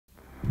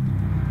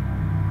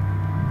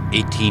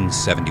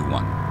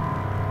1871,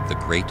 the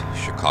Great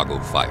Chicago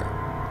Fire.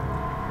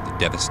 The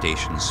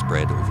devastation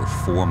spread over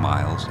 4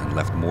 miles and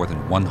left more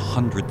than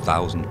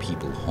 100,000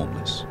 people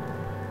homeless.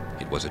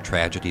 It was a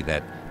tragedy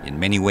that, in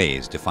many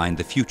ways, defined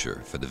the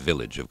future for the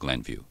village of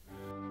Glenview.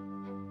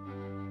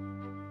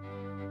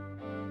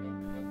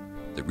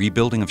 The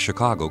rebuilding of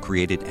Chicago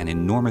created an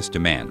enormous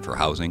demand for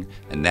housing,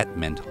 and that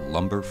meant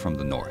lumber from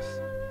the north.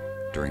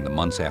 During the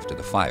months after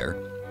the fire,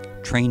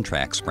 train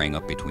tracks sprang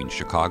up between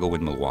Chicago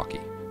and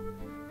Milwaukee.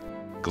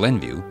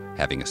 Glenview,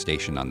 having a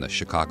station on the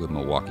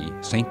Chicago-Milwaukee,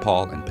 St.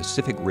 Paul, and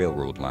Pacific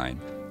Railroad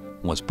line,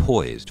 was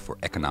poised for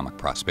economic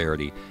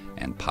prosperity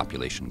and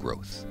population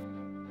growth.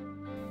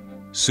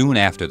 Soon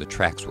after the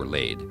tracks were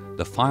laid,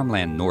 the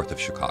farmland north of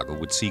Chicago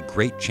would see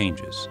great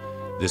changes.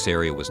 This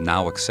area was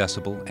now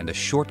accessible and a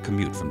short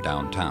commute from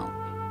downtown.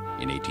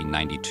 In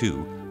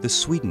 1892, the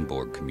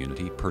Swedenborg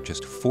community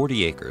purchased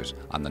 40 acres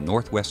on the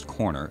northwest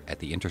corner at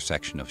the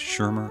intersection of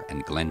Schirmer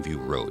and Glenview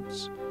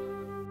roads.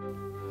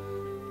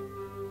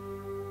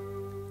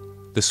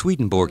 The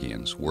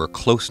Swedenborgians were a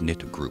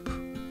close-knit group.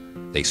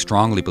 They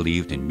strongly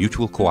believed in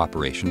mutual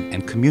cooperation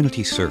and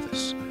community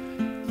service.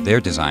 Their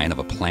design of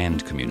a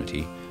planned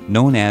community,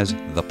 known as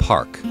the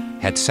Park,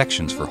 had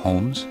sections for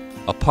homes,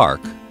 a park,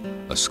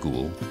 a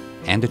school,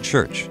 and a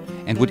church,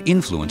 and would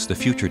influence the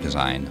future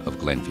design of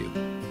Glenview.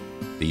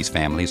 These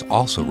families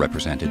also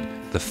represented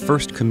the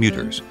first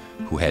commuters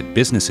who had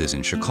businesses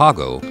in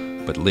Chicago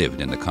but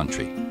lived in the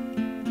country.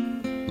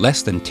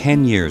 Less than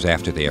 10 years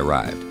after they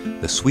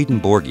arrived, the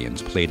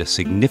Swedenborgians played a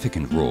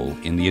significant role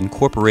in the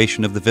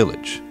incorporation of the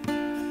village.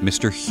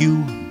 Mr.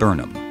 Hugh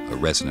Burnham, a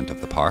resident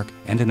of the park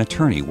and an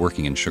attorney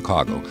working in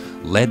Chicago,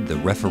 led the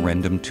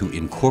referendum to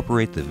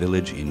incorporate the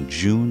village in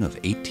June of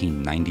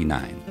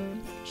 1899.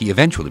 He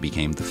eventually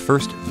became the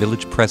first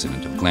village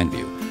president of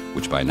Glenview,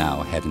 which by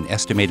now had an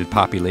estimated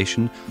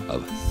population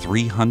of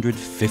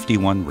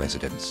 351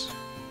 residents.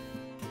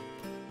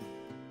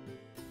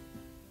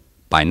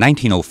 By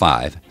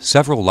 1905,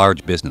 several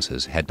large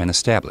businesses had been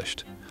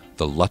established: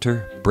 the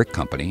Lutter Brick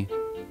Company,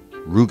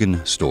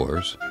 Rugen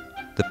Stores,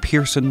 the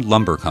Pearson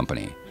Lumber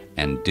Company,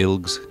 and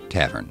Dilg's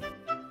Tavern.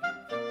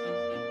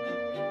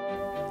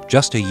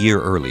 Just a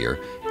year earlier,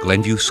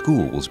 Glenview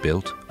School was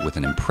built with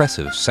an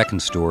impressive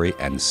second story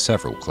and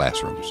several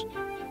classrooms.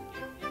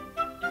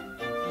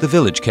 The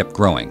village kept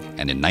growing,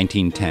 and in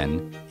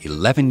 1910,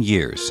 11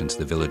 years since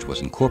the village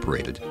was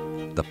incorporated,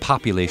 the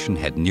population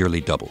had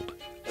nearly doubled,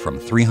 from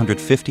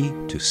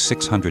 350 to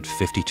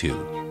 652.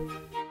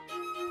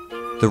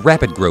 The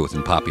rapid growth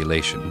in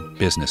population,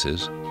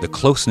 businesses, the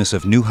closeness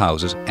of new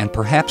houses, and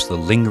perhaps the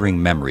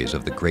lingering memories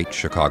of the Great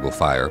Chicago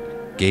Fire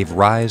gave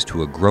rise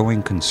to a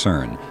growing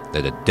concern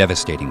that a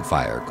devastating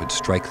fire could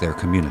strike their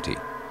community.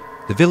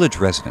 The village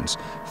residents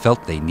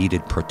felt they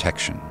needed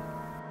protection.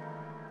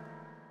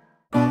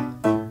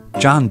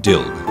 John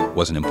Dilg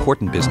was an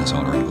important business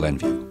owner in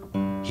Glenview.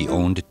 He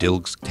owned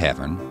Dilg's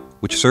Tavern,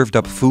 which served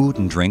up food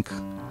and drink,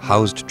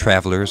 housed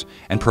travelers,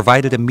 and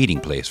provided a meeting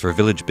place for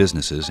village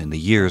businesses in the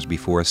years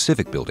before a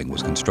civic building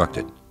was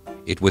constructed.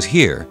 It was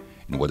here,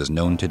 in what is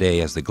known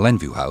today as the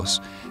Glenview House,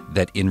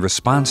 that in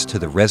response to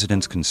the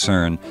residents'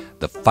 concern,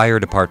 the fire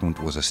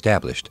department was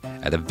established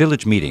at a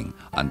village meeting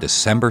on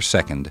December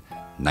 2nd,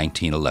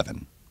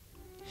 1911.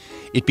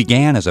 It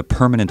began as a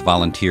permanent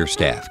volunteer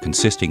staff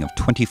consisting of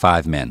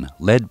 25 men,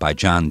 led by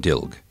John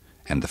Dilg,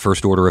 and the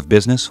first order of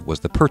business was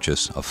the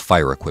purchase of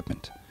fire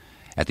equipment.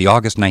 At the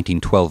August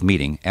 1912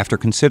 meeting, after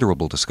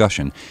considerable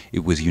discussion,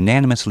 it was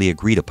unanimously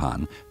agreed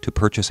upon to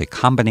purchase a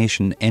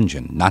combination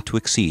engine not to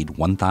exceed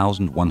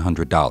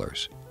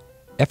 $1,100.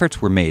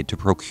 Efforts were made to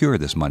procure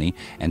this money,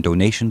 and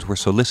donations were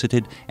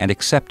solicited and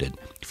accepted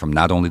from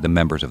not only the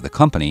members of the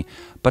company,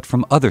 but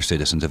from other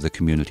citizens of the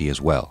community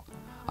as well.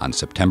 On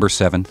September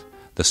 7th,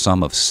 the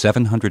sum of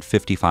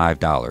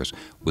 $755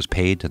 was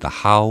paid to the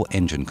Howe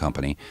Engine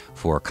Company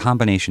for a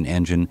combination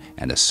engine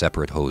and a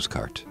separate hose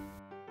cart.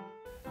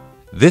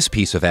 This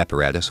piece of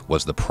apparatus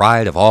was the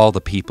pride of all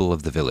the people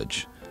of the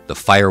village. The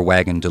fire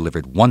wagon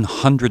delivered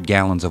 100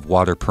 gallons of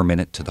water per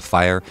minute to the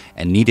fire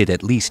and needed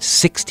at least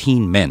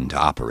 16 men to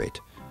operate.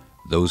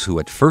 Those who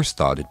at first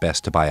thought it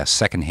best to buy a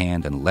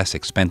second-hand and less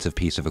expensive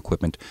piece of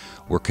equipment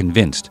were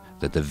convinced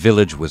that the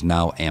village was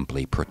now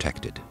amply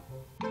protected.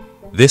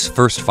 This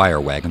first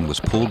fire wagon was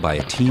pulled by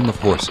a team of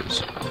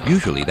horses.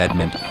 Usually that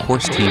meant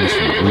horse teams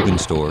from Rugen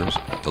Stores,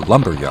 the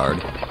lumber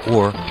yard,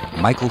 or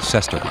Michael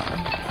Sesterheim.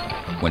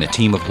 When a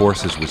team of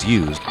horses was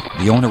used,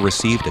 the owner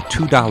received a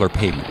 $2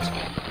 payment.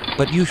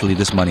 But usually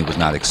this money was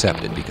not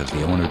accepted because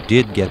the owner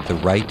did get the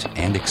right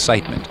and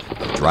excitement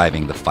of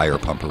driving the fire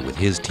pumper with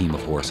his team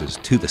of horses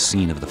to the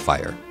scene of the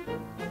fire.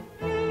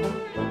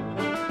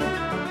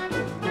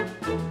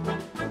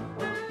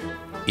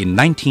 In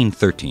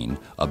 1913,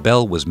 a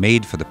bell was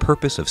made for the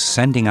purpose of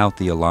sending out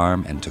the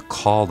alarm and to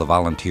call the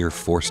volunteer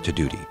force to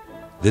duty.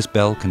 This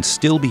bell can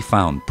still be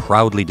found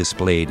proudly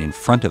displayed in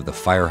front of the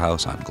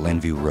firehouse on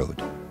Glenview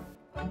Road.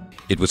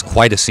 It was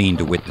quite a scene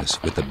to witness,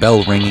 with the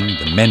bell ringing,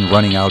 the men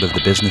running out of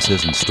the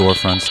businesses and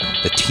storefronts,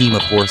 the team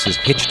of horses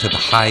hitched to the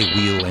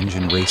high-wheel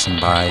engine racing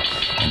by,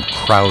 and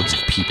crowds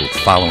of people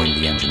following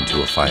the engine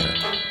to a fire.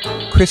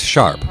 Chris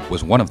Sharp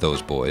was one of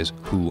those boys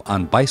who,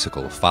 on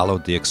bicycle,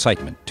 followed the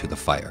excitement to the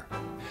fire.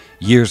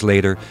 Years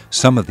later,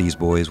 some of these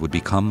boys would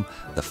become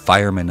the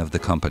firemen of the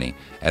company,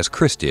 as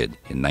Chris did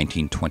in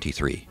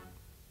 1923.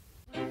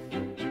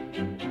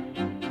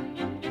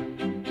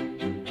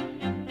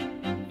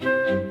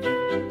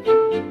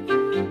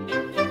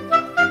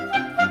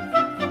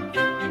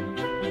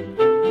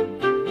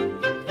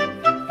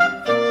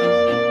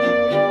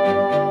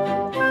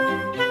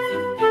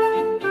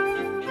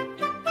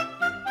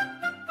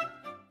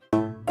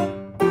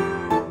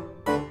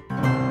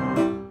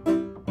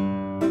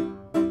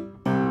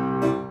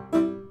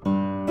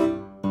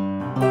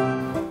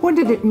 What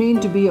did it mean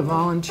to be a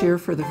volunteer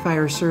for the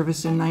fire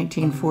service in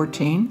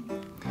 1914?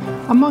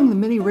 Among the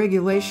many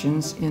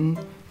regulations in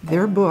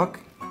their book,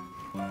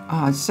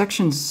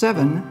 Section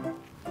 7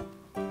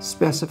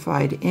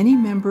 specified any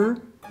member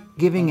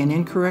giving an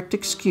incorrect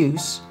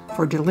excuse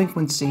for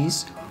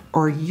delinquencies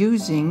or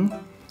using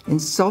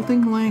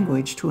insulting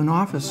language to an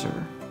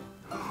officer,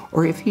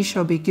 or if he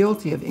shall be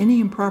guilty of any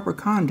improper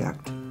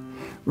conduct,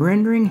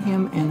 rendering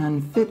him an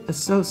unfit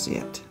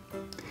associate,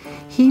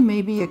 he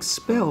may be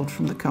expelled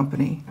from the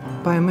company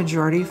by a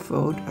majority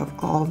vote of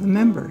all the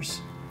members.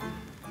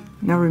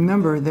 Now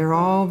remember, they're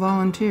all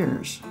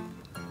volunteers.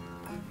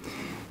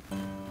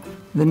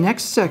 The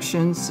next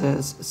section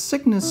says,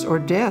 sickness or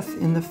death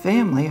in the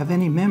family of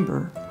any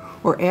member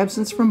or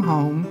absence from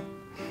home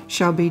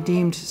shall be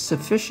deemed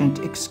sufficient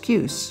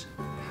excuse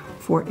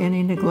for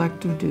any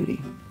neglect of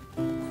duty.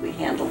 We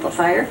handled the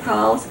fire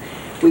calls.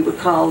 We would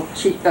call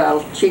Chief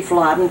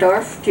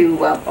Laudendorf to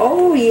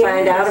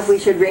find out if we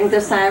should ring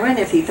the siren.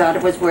 If he thought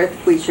it was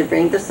worth, we should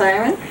ring the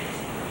siren.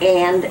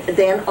 And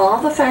then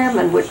all the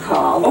firemen would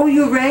call. Oh,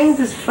 you rang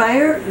the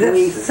siren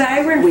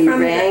from We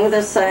rang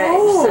the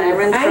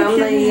siren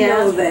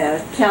from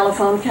the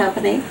telephone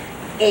company.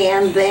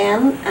 And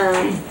then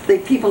the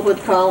people would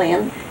call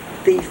in.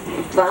 The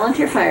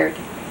volunteer fire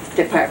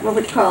department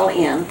would call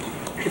in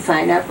to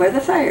find out where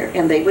the fire,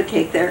 and they would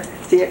take their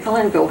vehicle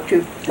and go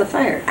to the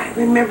fire. I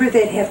remember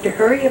they'd have to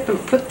hurry up and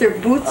put their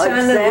boots on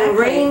in the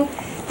rain.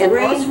 And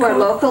most were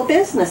local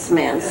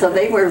businnesmen, so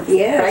they were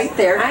right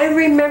there. I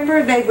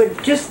remember they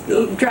would just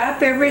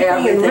drop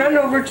everything and run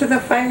over to the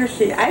fire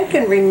station. I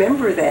can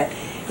remember that.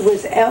 It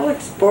was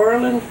Alex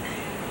Borland,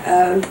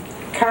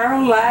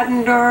 Carl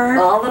Ladendorf,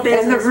 all the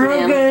and the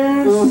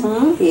businessmen. Rubens.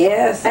 Mm-hmm.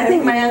 Yes. I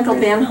think my Uncle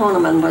Ben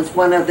Honeman was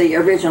one of the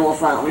original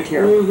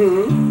volunteers.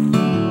 Mm-hmm.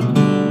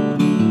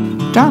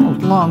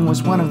 Donald Long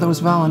was one of those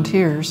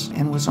volunteers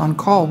and was on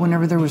call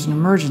whenever there was an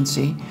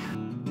emergency.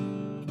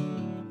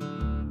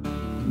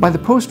 By the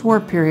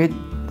post-war period,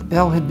 the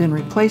bell had been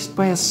replaced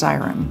by a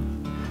siren.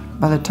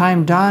 By the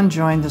time Don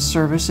joined the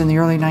service in the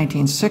early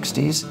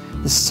 1960s,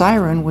 the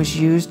siren was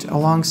used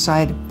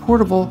alongside a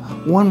portable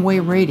one-way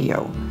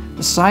radio,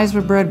 the size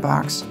of a bread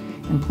box,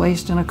 and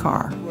placed in a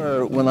car.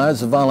 When I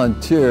was a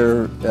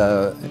volunteer,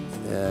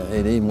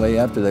 and even way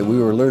after that, we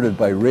were alerted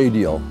by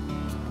radio.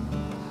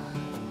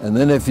 And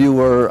then if you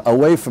were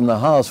away from the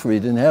house where you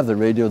didn't have the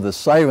radio, the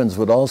sirens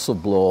would also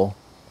blow.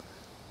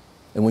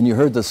 And when you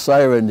heard the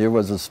siren, there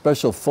was a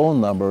special phone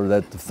number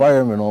that the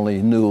firemen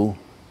only knew,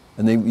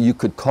 and you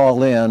could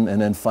call in and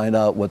then find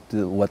out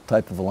what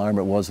type of alarm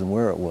it was and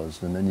where it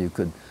was, and then you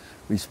could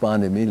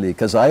respond immediately.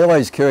 Because I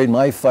always carried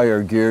my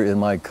fire gear in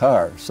my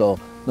car, so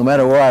no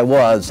matter where I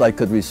was, I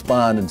could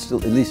respond and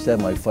still at least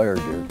have my fire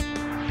gear.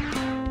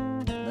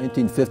 In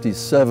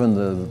 1957,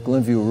 the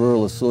Glenview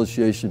Rural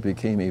Association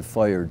became a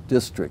fire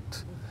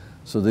district.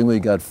 So then we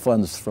got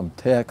funds from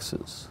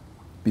taxes.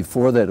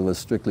 Before that, it was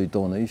strictly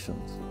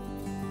donations.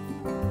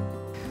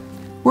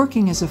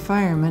 Working as a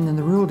fireman in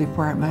the rural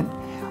department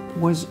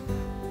was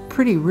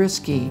pretty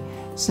risky,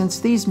 since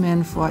these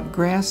men fought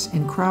grass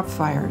and crop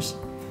fires,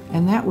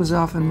 and that was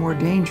often more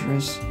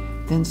dangerous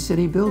than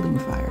city building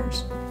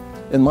fires.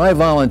 In my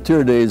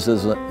volunteer days,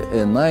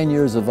 in 9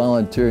 years of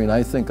volunteering,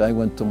 I think I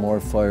went to more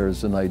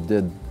fires than I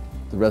did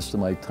the rest of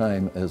my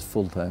time as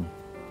full-time.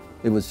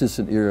 It was just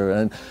an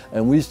era,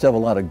 and we used to have a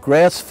lot of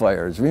grass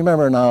fires.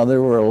 Remember now,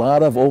 there were a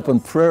lot of open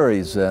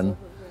prairies then,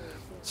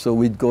 so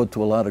we'd go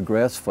to a lot of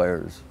grass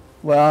fires.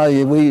 Well,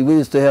 we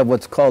used to have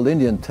what's called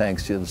Indian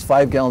tanks. It was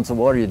 5 gallons of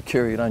water, you'd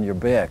carry it on your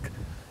back,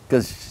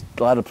 because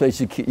a lot of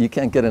places you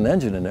can't get an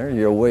engine in there.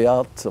 You're way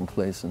out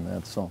someplace in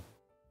that, so.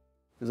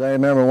 Because I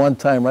remember one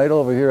time right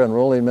over here on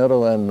Rolling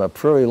Meadow and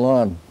Prairie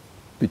Lawn,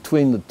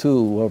 between the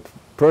two, well,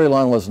 Prairie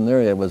Lawn wasn't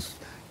there yet, it was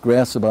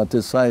grass about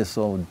this size,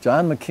 so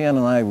John McCann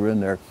and I were in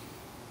there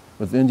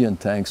with Indian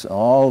tanks, and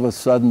all of a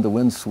sudden the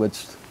wind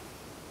switched,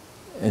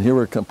 and here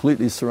we're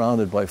completely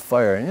surrounded by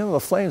fire. And you know, the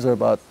flames are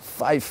about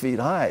 5 feet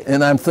high.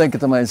 And I'm thinking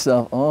to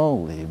myself,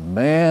 holy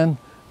man.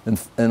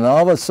 And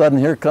all of a sudden,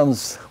 here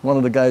comes one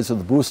of the guys with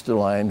the booster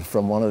line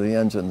from one of the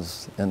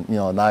engines, and you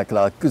know, knock it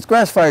out. Because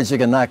grass fires you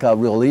can knock out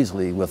real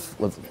easily with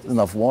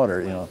enough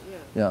water, you know.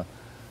 Yeah.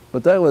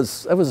 But that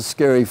was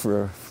scary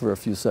for a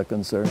few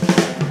seconds there.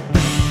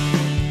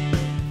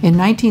 In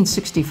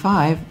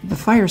 1965, the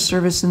fire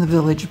service in the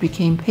village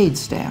became paid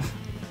staff.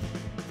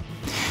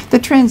 The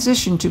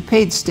transition to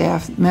paid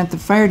staff meant the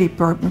fire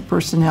department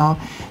personnel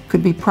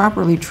could be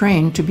properly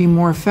trained to be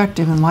more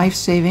effective in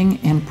life-saving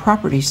and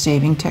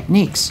property-saving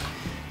techniques.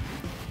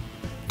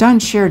 Dunn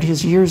shared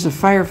his years of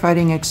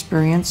firefighting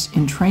experience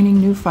in training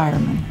new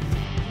firemen.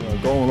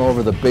 Going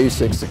over the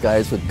basics, the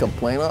guys would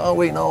complain, oh,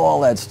 we know all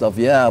that stuff.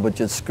 Yeah, but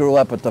you screw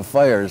up at the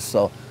fires.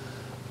 So,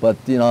 but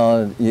you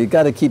know, you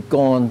got to keep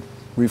going,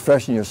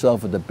 refreshing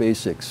yourself with the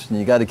basics. And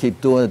you got to keep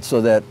doing it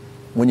so that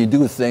when you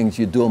do things,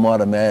 you do them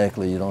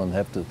automatically. You don't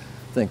have to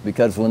think,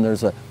 because when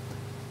there's a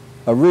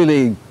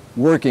really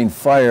working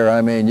fire,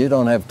 I mean, you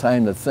don't have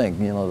time to think.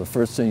 You know, the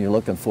first thing you're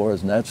looking for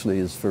is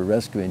naturally for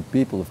rescuing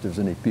people if there's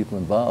any people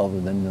involved,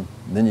 and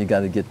then you got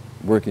to get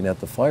working at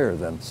the fire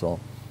then. So.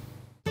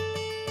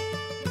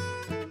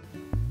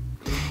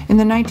 In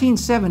the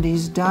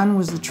 1970s, Dunn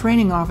was the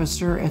training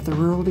officer at the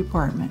rural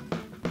department.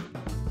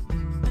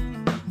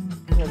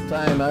 At that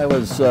time I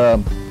was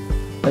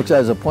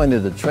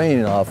appointed a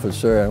training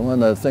officer, and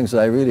one of the things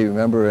that I really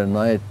remember in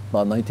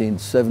about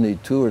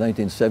 1972 or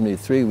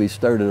 1973, we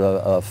started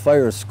a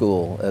fire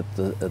school at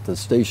the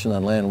station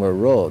on Landwehr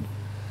Road.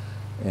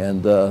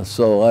 And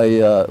so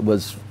I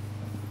was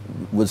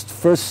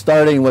first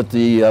starting with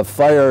the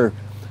Fire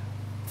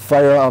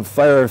 1,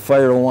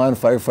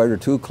 Firefighter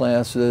 2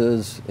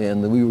 classes,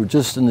 and we were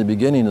just in the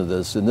beginning of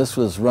this, and this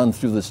was run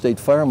through the State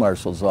Fire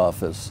Marshal's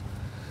office.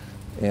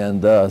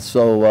 And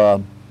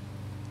so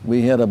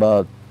we had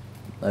about,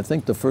 I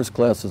think the first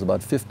class was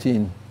about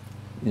 15,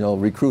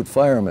 recruit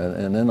firemen,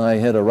 and then I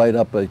had to write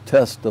up a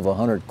test of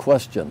 100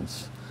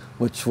 questions,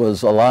 which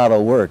was a lot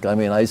of work. I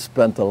mean, I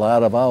spent a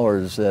lot of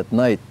hours at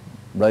night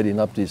writing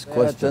up these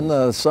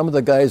questions. Some of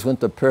the guys went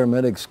to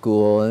paramedic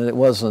school, and it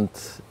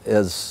wasn't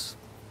as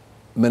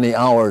many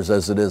hours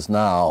as it is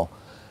now.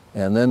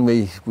 And then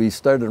we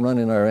started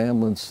running our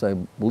ambulance, I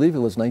believe it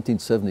was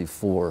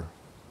 1974,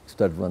 we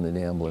started running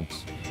the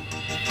ambulance.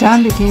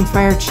 Don became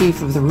fire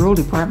chief of the rural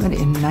department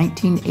in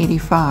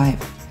 1985.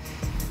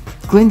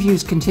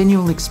 Glenview's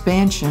continual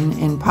expansion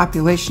and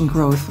population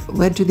growth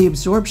led to the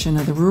absorption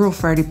of the rural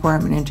fire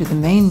department into the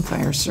main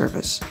fire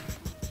service.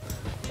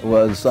 I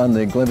was on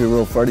the Glenview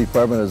Rural Fire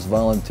Department as a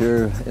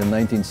volunteer. In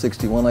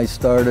 1961 I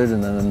started,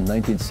 and then in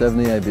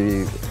 1970 I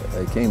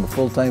became a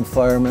full-time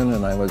fireman,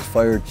 and I was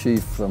fire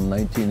chief from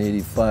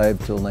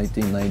 1985 till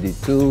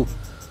 1992.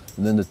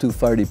 And then the two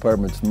fire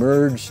departments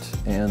merged,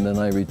 and then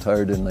I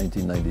retired in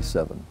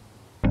 1997.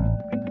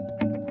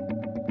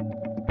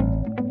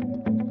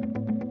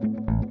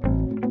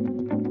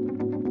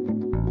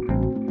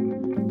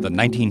 The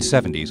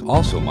 1970s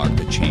also marked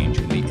a change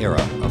in the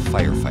era of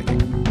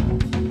firefighting.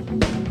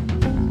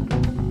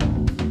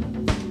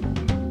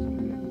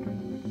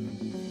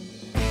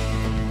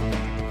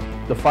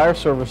 The fire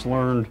service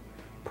learned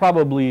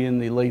probably in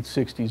the late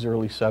 60s,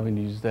 early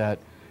 70s that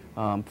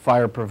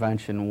fire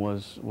prevention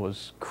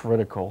was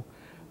critical.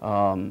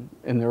 In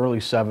the early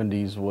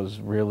 70s was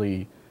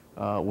really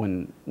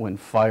when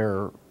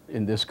fire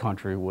in this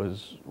country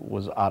was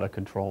out of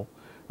control.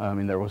 I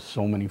mean, there was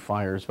so many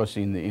fires,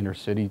 especially in the inner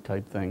city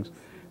type things.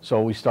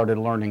 So we started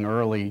learning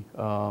early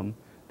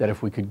that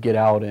if we could get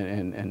out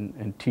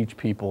and teach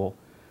people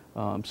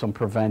some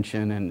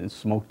prevention and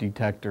smoke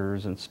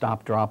detectors and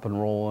stop, drop, and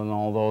roll and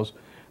all those,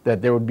 that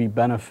there would be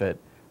benefit,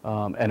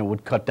 and it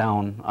would cut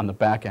down on the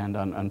back end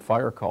on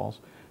fire calls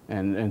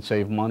and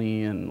save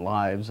money and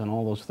lives and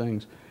all those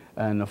things.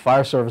 And the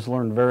fire service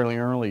learned very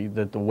early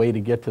that the way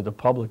to get to the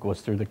public was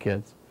through the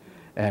kids,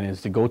 and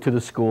is to go to the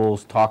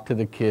schools, talk to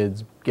the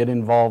kids, get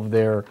involved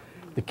there.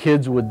 The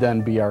kids would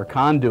then be our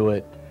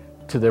conduit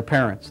to their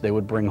parents. They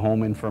would bring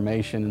home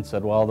information and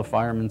said, well, the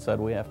fireman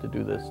said we have to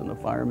do this, and the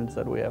fireman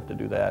said we have to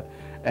do that,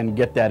 and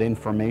get that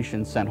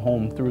information sent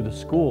home through the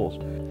schools.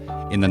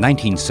 In the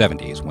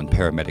 1970s, when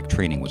paramedic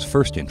training was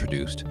first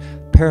introduced,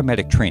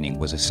 paramedic training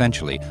was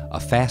essentially a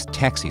fast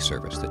taxi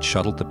service that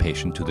shuttled the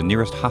patient to the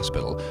nearest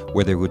hospital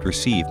where they would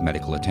receive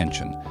medical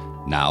attention.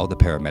 Now, the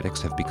paramedics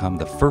have become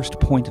the first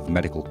point of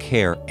medical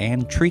care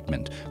and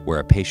treatment where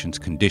a patient's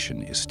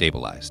condition is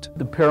stabilized.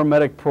 The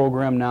paramedic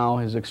program now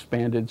has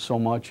expanded so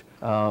much.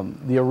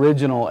 The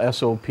original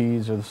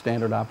SOPs, or the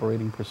standard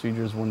operating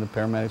procedures, when the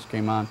paramedics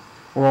came on,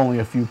 were only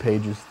a few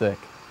pages thick.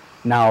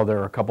 Now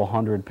they're a couple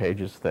hundred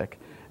pages thick.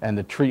 And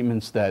the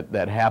treatments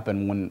that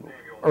happen, when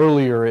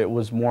earlier it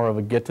was more of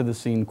a get to the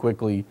scene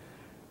quickly,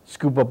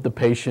 scoop up the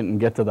patient and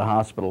get to the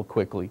hospital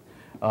quickly.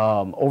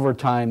 Over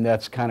time,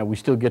 that's kind of, we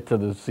still get to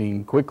the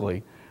scene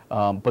quickly,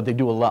 but they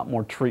do a lot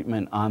more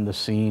treatment on the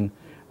scene.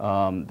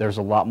 There's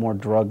a lot more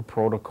drug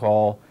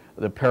protocol.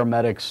 The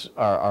paramedics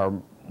are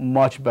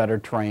much better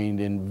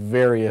trained in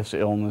various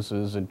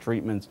illnesses and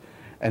treatments,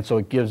 and so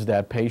it gives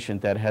that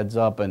patient that heads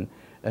up and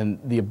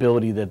the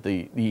ability that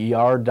the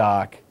ER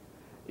doc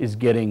is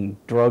getting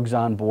drugs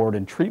on board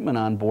and treatment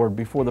on board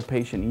before the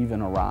patient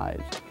even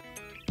arrives.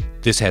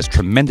 This has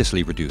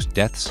tremendously reduced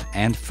deaths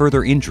and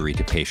further injury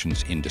to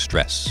patients in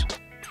distress.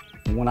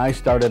 When I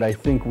started, I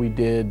think we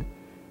did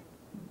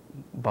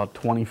about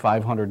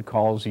 2,500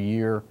 calls a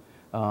year.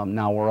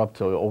 Now we're up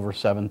to over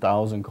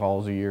 7,000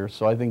 calls a year.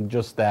 So I think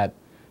just that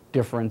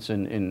difference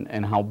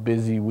in how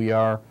busy we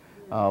are.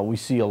 We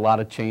see a lot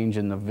of change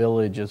in the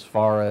village as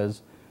far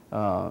as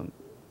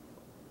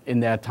in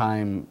that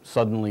time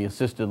suddenly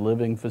assisted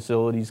living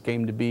facilities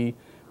came to be.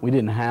 We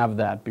didn't have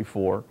that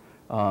before.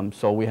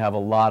 So we have a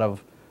lot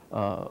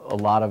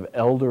of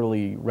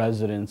elderly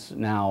residents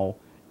now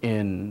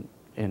in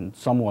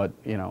somewhat,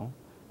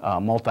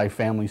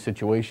 multifamily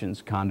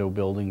situations, condo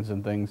buildings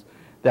and things.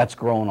 That's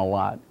grown a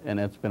lot, and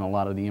that's been a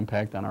lot of the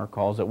impact on our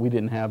calls that we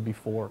didn't have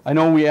before. I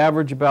know we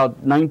average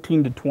about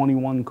 19 to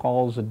 21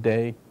 calls a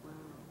day.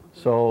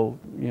 So,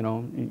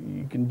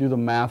 you can do the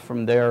math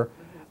from there.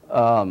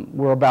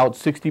 We're about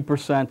 60%,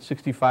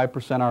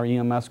 65% are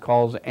EMS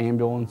calls,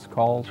 ambulance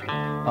calls.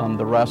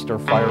 The rest are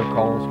fire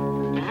calls.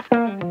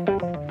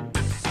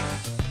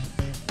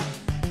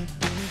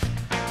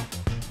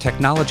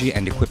 Technology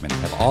and equipment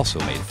have also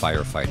made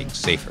firefighting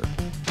safer.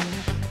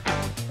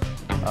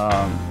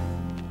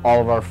 All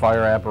of our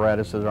fire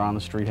apparatus that are on the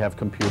street have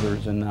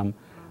computers in them,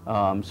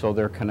 so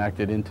they're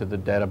connected into the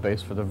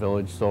database for the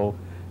village, so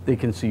they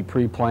can see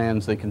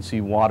pre-plans, they can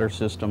see water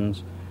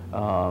systems,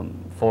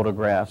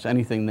 photographs,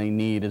 anything they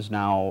need is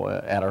now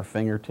at our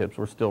fingertips.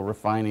 We're still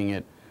refining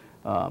it,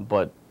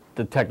 but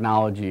the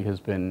technology has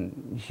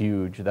been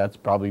huge. That's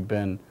probably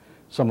been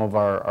some of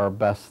our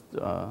best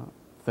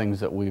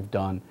things that we've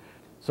done.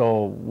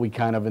 So we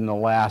kind of in the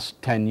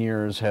last 10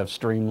 years have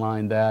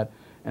streamlined that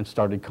and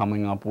started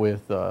coming up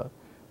with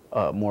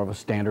more of a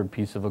standard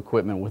piece of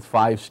equipment with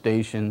 5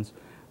 stations,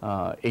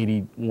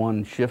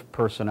 81 shift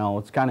personnel.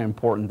 It's kind of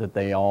important that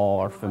they all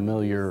are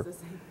familiar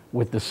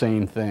with the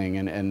same thing,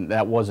 and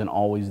that wasn't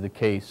always the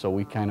case. So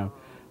we kind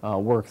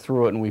of worked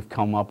through it, and we've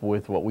come up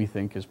with what we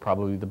think is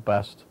probably the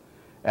best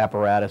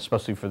apparatus,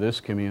 especially for this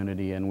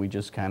community. And we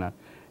just kind of,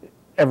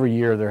 every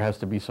year there has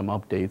to be some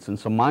updates and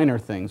some minor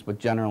things, but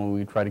generally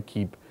we try to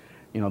keep,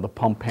 the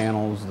pump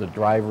panels, the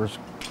driver's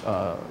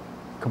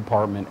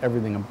compartment,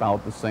 everything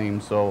about the same,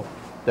 so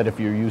that if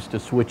you're used to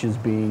switches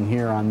being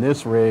here on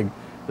this rig,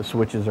 the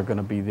switches are going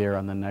to be there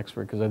on the next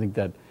rig, because I think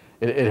that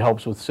it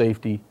helps with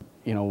safety.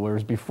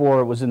 Whereas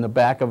before it was in the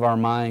back of our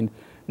mind,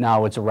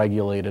 now it's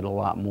regulated a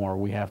lot more.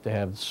 We have to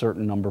have a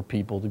certain number of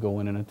people to go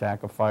in and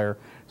attack a fire,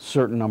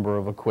 certain number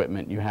of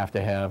equipment. You have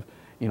to have,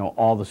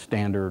 all the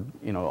standard,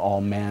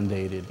 all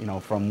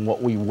mandated. From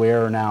what we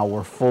wear now,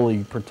 we're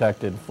fully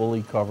protected,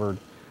 fully covered.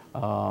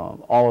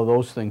 All of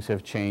those things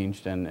have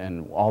changed,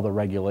 and all the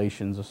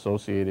regulations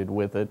associated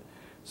with it.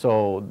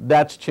 So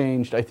that's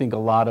changed. I think a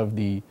lot of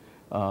the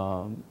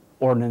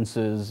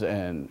ordinances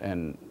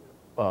and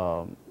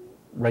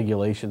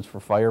regulations for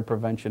fire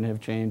prevention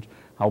have changed,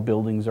 how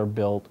buildings are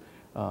built,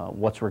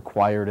 what's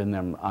required in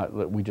them.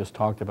 We just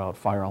talked about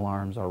fire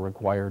alarms are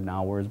required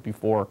now, whereas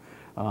before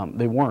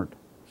they weren't.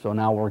 So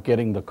now we're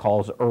getting the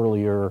calls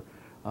earlier,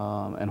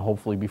 and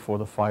hopefully before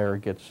the fire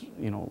gets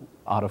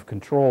out of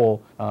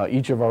control.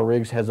 Each of our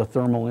rigs has a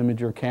thermal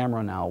imager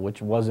camera now,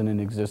 which wasn't in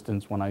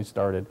existence when I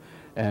started,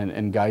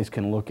 and guys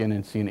can look in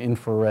and see an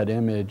infrared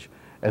image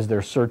as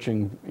they're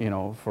searching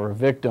for a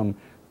victim,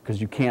 because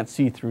you can't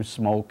see through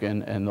smoke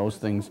and those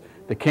things.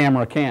 The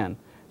camera can.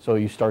 So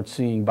you start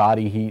seeing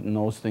body heat and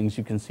those things.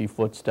 You can see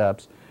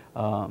footsteps.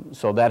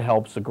 So that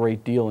helps a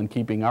great deal in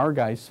keeping our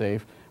guys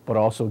safe, but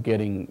also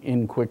getting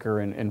in quicker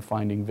and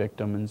finding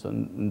victims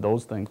and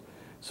those things.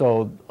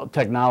 So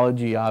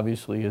technology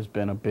obviously has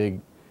been a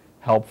big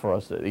help for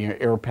us.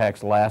 The air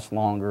packs last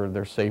longer,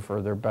 they're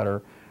safer, they're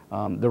better.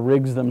 The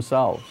rigs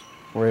themselves,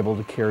 we're able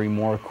to carry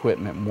more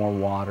equipment, more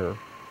water,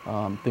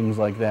 things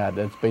like that.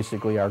 That's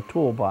basically our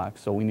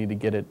toolbox, so we need to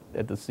get it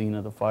at the scene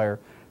of the fire.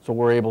 So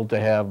we're able to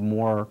have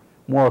more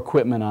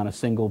equipment on a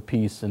single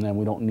piece, and then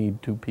we don't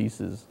need 2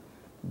 pieces,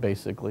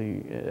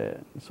 basically.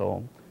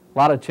 So a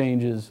lot of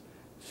changes,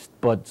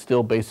 but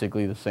still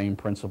basically the same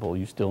principle.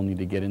 You still need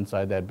to get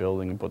inside that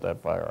building and put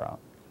that fire out.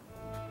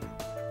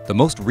 The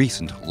most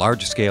recent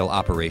large-scale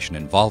operation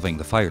involving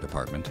the fire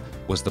department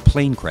was the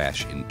plane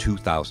crash in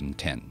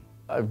 2010.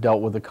 I've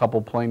dealt with a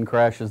couple plane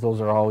crashes.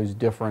 Those are always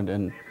different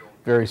and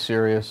very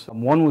serious.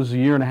 One was a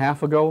year and a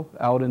half ago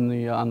out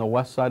in on the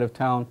west side of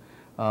town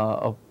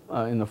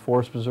in the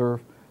Forest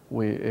Preserve.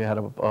 We had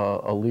a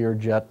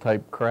Learjet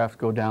type craft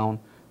go down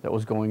that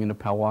was going into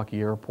Pewaukee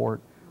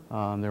Airport.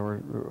 There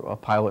were a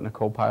pilot and a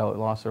co-pilot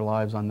lost their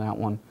lives on that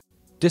one.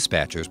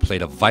 Dispatchers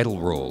played a vital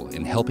role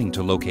in helping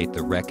to locate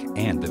the wreck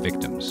and the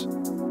victims.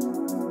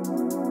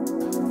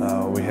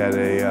 We had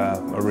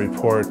a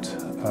report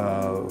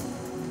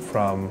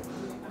from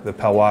the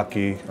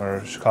Pewaukee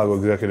or Chicago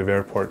Executive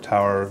Airport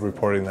Tower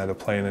reporting that a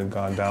plane had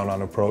gone down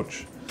on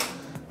approach.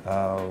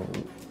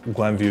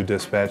 Glenview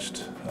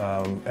dispatched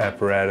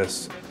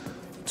apparatus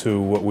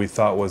to what we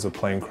thought was a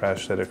plane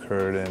crash that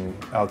occurred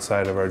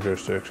outside of our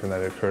jurisdiction,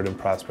 that occurred in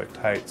Prospect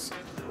Heights.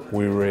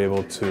 We were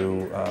able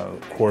to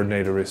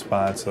coordinate a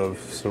response of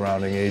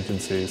surrounding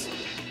agencies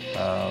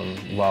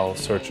while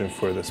searching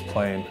for this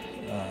plane.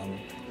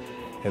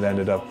 It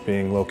ended up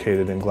being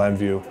located in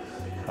Glenview.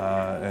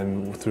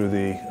 and through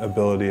the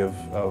ability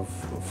of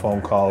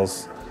phone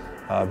calls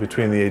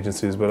between the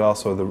agencies, but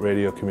also the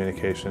radio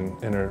communication,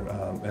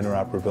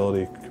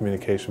 interoperability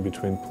communication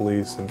between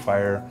police and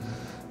fire,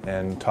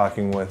 and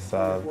talking with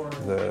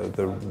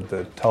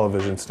the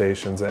television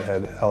stations that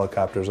had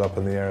helicopters up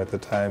in the air at the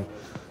time.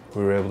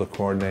 We were able to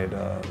coordinate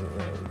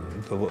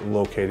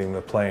locating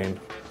the plane.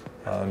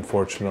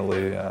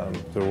 Unfortunately,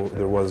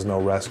 there was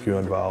no rescue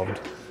involved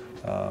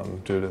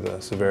due to the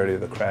severity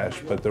of the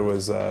crash, but there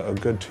was a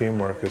good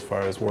teamwork as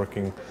far as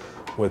working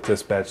with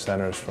dispatch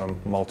centers from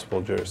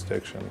multiple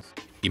jurisdictions.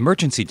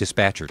 Emergency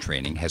dispatcher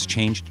training has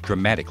changed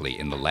dramatically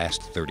in the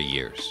last 30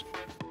 years.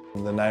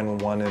 The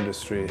 911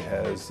 industry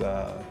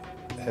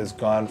has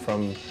gone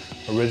from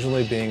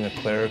originally being a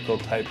clerical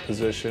type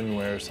position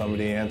where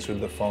somebody answered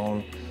the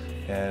phone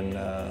and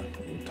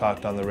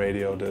talked on the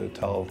radio to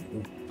tell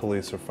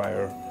police or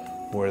fire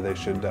where they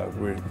should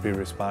be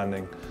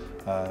responding.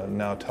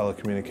 Now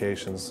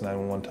telecommunications,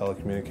 911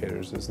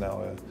 telecommunicators is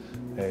now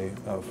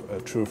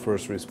a true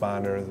first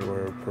responder.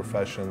 We're a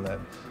profession that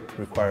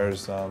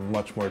requires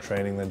much more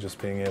training than just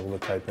being able to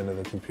type into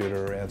the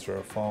computer or answer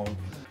a phone.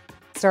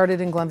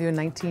 Started in Glenview in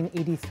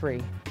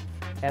 1983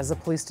 as a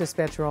police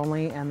dispatcher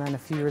only, and then a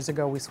few years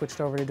ago we switched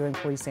over to doing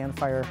police and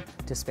fire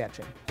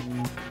dispatching.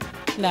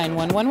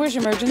 911, where's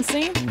your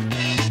emergency?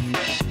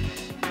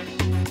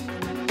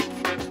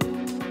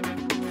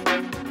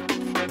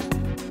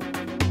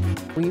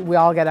 We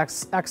all get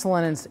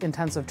excellent and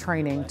intensive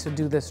training to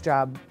do this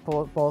job,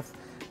 both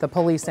the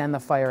police and the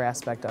fire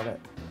aspect of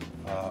it.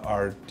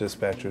 Our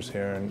dispatchers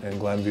here in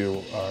Glenview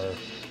are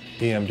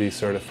EMD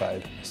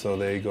certified, so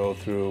they go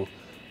through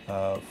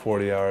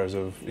 40 hours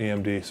of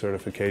EMD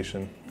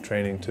certification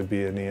training to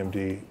be an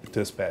EMD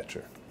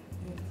dispatcher.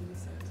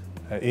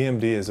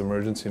 EMD is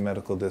emergency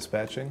medical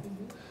dispatching,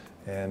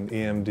 and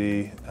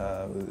EMD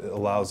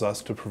allows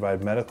us to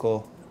provide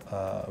medical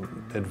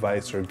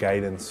advice or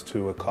guidance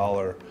to a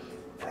caller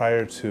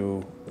prior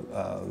to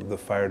the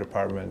fire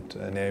department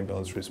and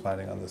ambulance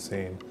responding on the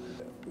scene.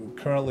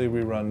 Currently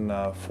we run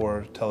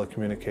 4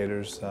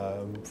 telecommunicators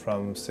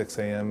from 6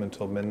 a.m.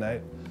 until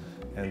midnight,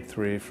 and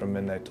 3 from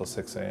midnight till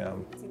 6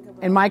 a.m.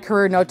 In my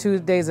career, no 2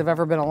 days have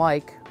ever been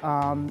alike.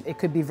 It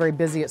could be very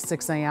busy at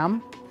 6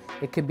 a.m.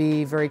 It could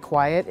be very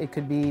quiet. It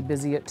could be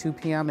busy at 2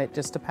 p.m. It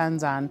just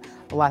depends on,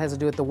 a lot has to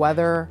do with the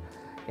weather,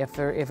 if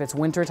it's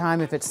winter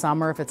time, if it's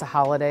summer, if it's a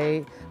holiday,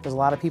 if there's a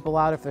lot of people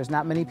out, if there's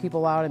not many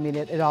people out. I mean,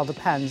 it all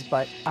depends.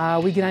 But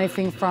we get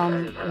anything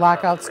from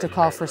lockouts to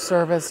call for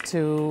service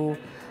to,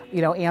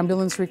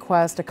 ambulance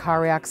request, a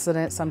car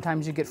accident.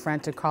 Sometimes you get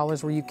frantic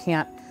callers where you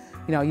can't,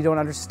 you don't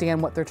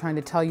understand what they're trying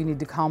to tell you. You need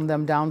to calm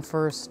them down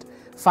first,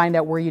 find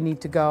out where you need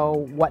to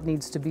go, what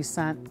needs to be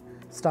sent,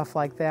 stuff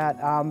like that.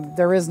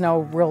 There is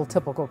no real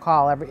typical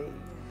call.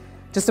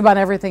 Just about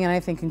everything and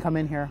anything can come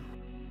in here.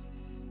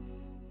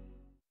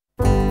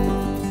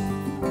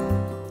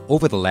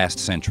 Over the last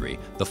century,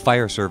 the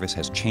fire service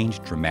has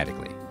changed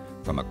dramatically,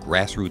 from a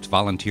grassroots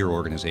volunteer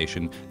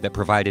organization that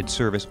provided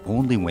service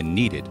only when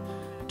needed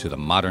to the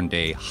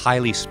modern-day,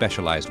 highly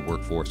specialized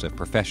workforce of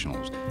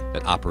professionals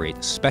that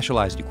operate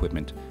specialized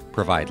equipment,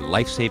 provide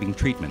life-saving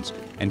treatments,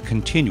 and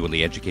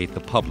continually educate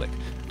the public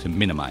to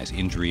minimize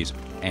injuries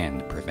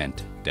and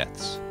prevent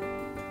deaths.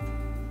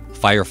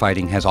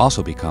 Firefighting has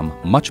also become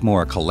much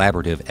more a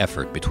collaborative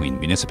effort between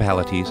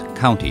municipalities,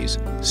 counties,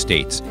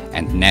 states,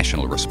 and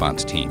national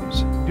response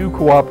teams. We do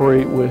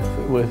cooperate with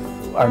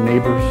our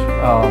neighbors.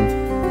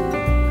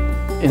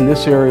 In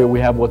this area we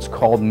have what's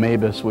called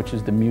MABUS, which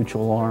is the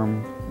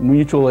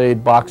Mutual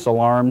Aid Box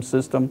Alarm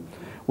System,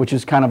 which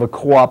is kind of a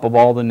co-op of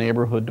all the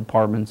neighborhood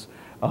departments.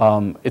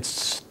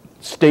 It's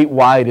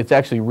statewide, it's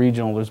actually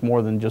regional, there's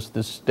more than just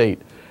this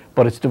state,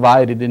 but it's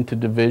divided into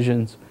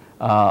divisions.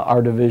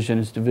 Our division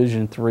is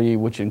Division 3,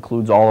 which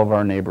includes all of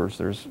our neighbors.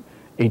 There's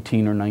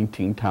 18 or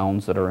 19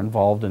 towns that are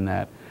involved in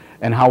that.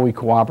 And how we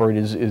cooperate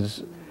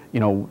is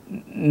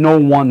no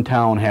one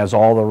town has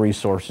all the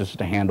resources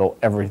to handle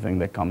everything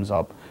that comes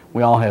up.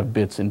 We all have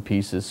bits and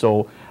pieces.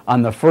 So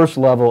on the first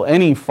level,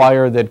 any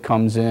fire that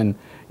comes in,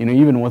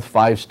 even with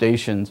 5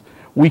 stations,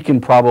 we can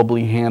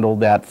probably handle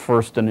that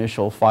first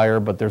initial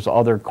fire, but there's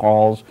other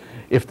calls.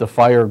 If the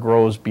fire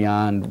grows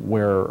beyond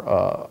where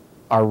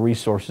our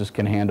resources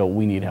can handle,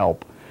 we need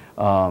help.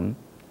 And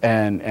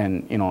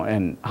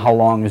how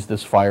long is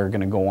this fire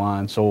going to go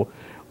on? So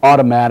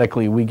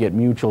automatically we get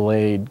mutual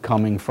aid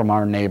coming from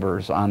our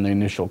neighbors on the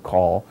initial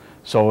call.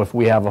 So if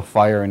we have a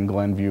fire in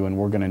Glenview and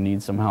we're going to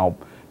need some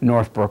help,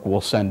 Northbrook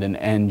will send an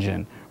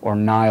engine, or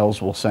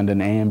Niles will send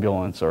an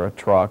ambulance or a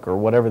truck, or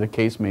whatever the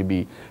case may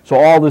be. So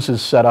all this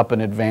is set up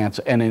in advance,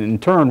 and in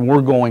turn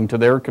we're going to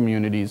their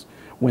communities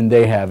when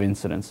they have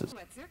incidences.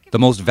 The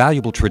most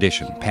valuable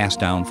tradition passed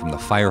down from the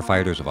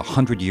firefighters of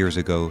 100 years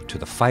ago to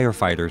the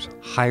firefighters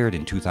hired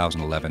in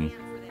 2011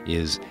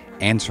 is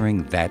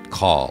answering that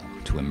call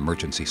to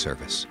emergency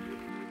service.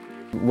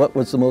 What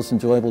was the most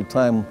enjoyable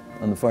time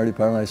on the fire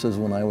department? I says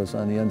when I was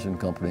on the engine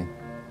company.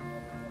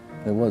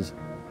 It was.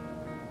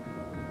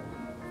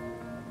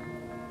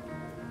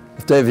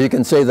 Dave, you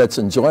can say that's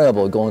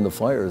enjoyable going to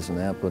fires and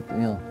that, but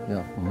yeah.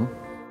 Mm-hmm.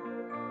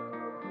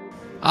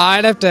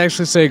 I'd have to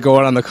actually say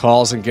going on the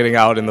calls and getting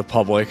out in the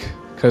public,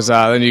 because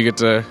then you get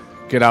to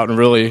get out and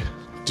really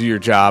do your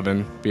job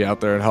and be out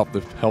there and help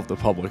the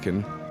public.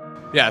 And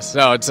yes,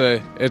 no, it's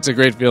a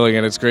great feeling,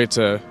 and it's great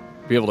to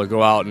be able to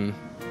go out and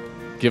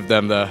give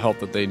them the help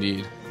that they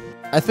need.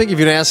 I think if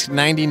you'd ask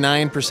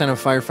 99%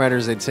 of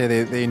firefighters, they'd say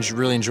they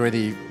really enjoy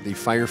the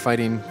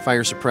firefighting,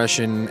 fire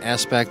suppression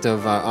aspect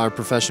of our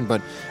profession.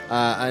 But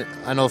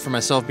I know for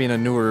myself, being a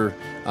newer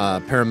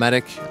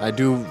paramedic, I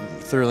do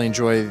thoroughly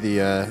enjoy the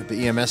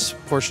EMS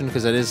portion,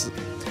 because that is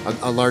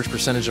a large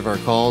percentage of our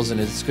calls, and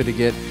it's good to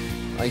get,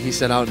 like he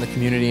said, out in the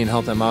community and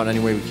help them out any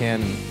way we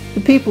can.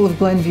 The people of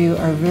Glenview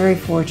are very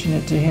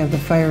fortunate to have the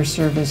fire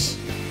service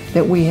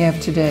that we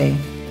have today.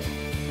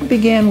 It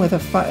began with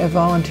a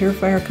volunteer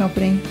fire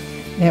company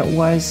that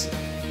was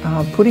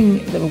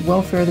putting the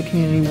welfare of the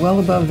community well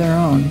above their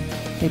own.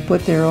 They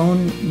put their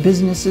own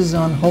businesses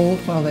on hold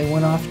while they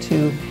went off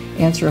to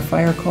answer a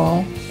fire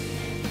call.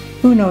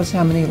 Who knows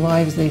how many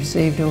lives they've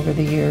saved over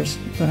the years,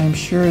 but I'm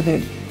sure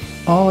that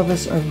all of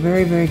us are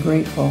very, very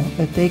grateful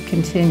that they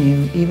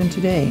continue, even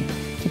today,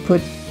 to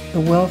put the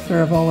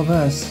welfare of all of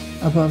us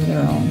above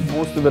their own.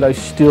 Most of it I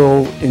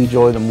still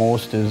enjoy the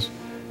most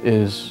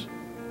is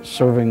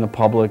serving the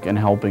public and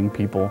helping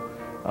people.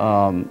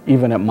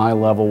 Even at my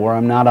level, where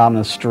I'm not on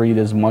the street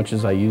as much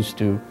as I used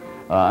to,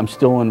 I'm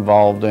still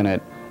involved in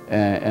it,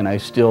 and I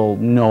still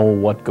know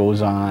what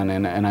goes on,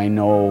 and I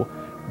know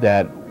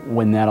that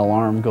when that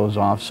alarm goes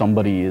off,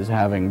 somebody is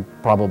having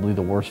probably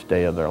the worst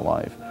day of their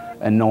life.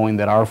 And knowing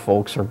that our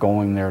folks are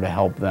going there to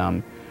help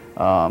them,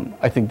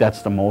 I think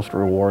that's the most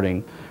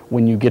rewarding.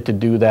 When you get to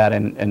do that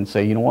and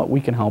say, you know what,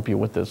 we can help you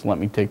with this, let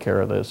me take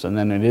care of this, and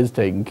then it is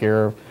taken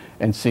care of,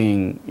 and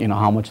seeing, you know,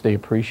 how much they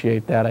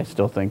appreciate that, I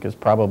still think is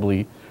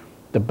probably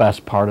the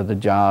best part of the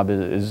job.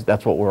 Is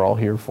that's what we're all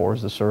here for,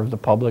 is to serve the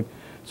public.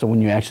 So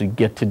when you actually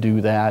get to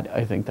do that,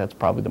 I think that's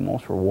probably the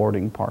most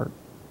rewarding part.